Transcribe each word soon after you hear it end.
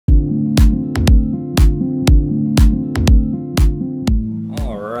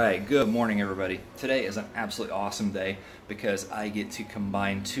Alright, good morning everybody. Today is an absolutely awesome day because I get to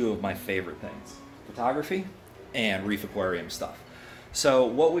combine two of my favorite things, photography and reef aquarium stuff. So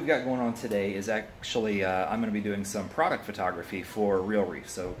what we've got going on today is actually, I'm going to be doing some product photography for Real Reef,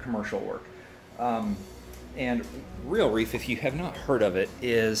 so commercial work. And Real Reef, if you have not heard of it,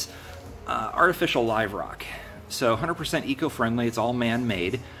 is artificial live rock. So 100% eco-friendly, it's all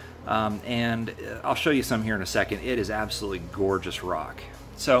man-made. And I'll show you some here in a second. It is absolutely gorgeous rock.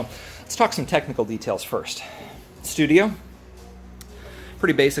 So let's talk some technical details first. Studio,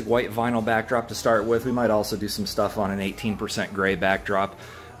 pretty basic white vinyl backdrop to start with. We might also do some stuff on an 18% gray backdrop.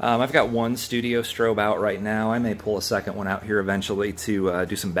 I've got one studio strobe out right now. I may pull a second one out here eventually to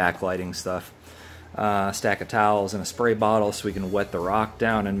do some backlighting stuff. Stack of towels and a spray bottle so we can wet the rock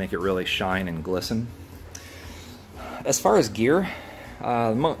down and make it really shine and glisten. As far as gear,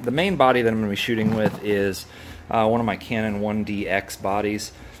 the main body that I'm going to be shooting with is one of my Canon 1DX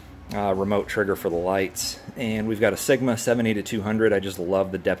bodies, remote trigger for the lights, and we've got a Sigma 70-200. I just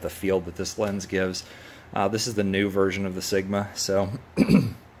love the depth of field that this lens gives. This is the new version of the Sigma, so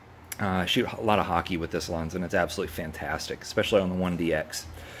I shoot a lot of hockey with this lens, and it's absolutely fantastic, especially on the 1DX.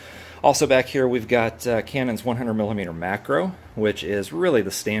 Also back here we've got Canon's 100mm macro, which is really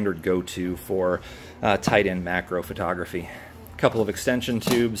the standard go-to for tight-end macro photography. Couple of extension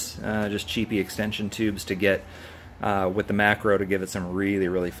tubes, just cheapy extension tubes to get with the macro to give it some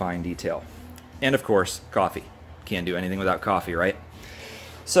really fine detail. And of course, coffee. Can't do anything without coffee, right?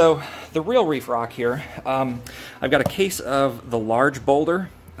 So the Real Reef rock here, I've got a case of the large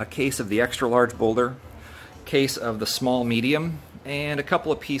boulder, a case of the extra large boulder, case of the small medium, and a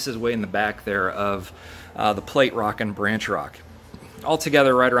couple of pieces way in the back there of the plate rock and branch rock.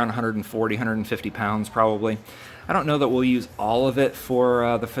 Altogether right around 140, 150 pounds probably. I don't know that we'll use all of it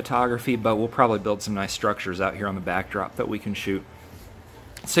for the photography, but we'll probably build some nice structures out here on the backdrop that we can shoot.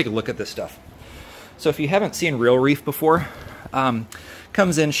 Let's take a look at this stuff. So if you haven't seen Real Reef before,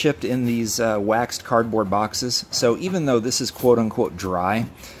 comes in shipped in these waxed cardboard boxes. So even though this is quote-unquote dry,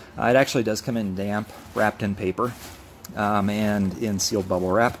 it actually does come in damp, wrapped in paper, and in sealed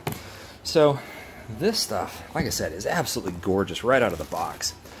bubble wrap. So this stuff, like I said, is absolutely gorgeous right out of the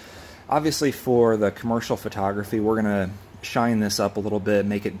box. Obviously for the commercial photography, we're going to shine this up a little bit,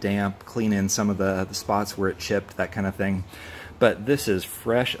 make it damp, clean in some of the spots where it chipped, that kind of thing. But this is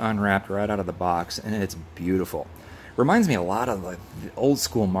fresh, unwrapped right out of the box, and it's beautiful. Reminds me a lot of the old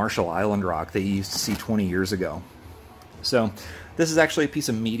school Marshall Island rock that you used to see 20 years ago. So this is actually a piece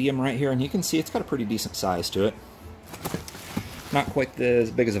of medium right here, and you can see it's got a pretty decent size to it. Not quite as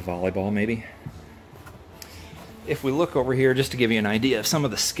big as a volleyball, maybe. If we look over here, just to give you an idea of some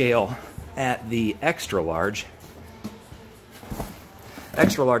of the scale at the extra large I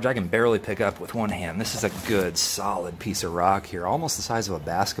can barely pick up with one hand. This is a good solid piece of rock here, almost the size of a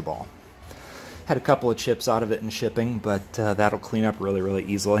basketball. Had a couple of chips out of it in shipping, but that'll clean up really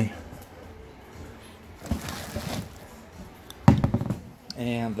easily.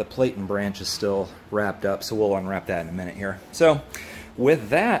 And the plate and branch is still wrapped up, so we'll unwrap that in a minute here. So with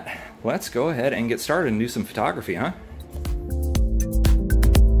that, let's go ahead and get started and do some photography, huh?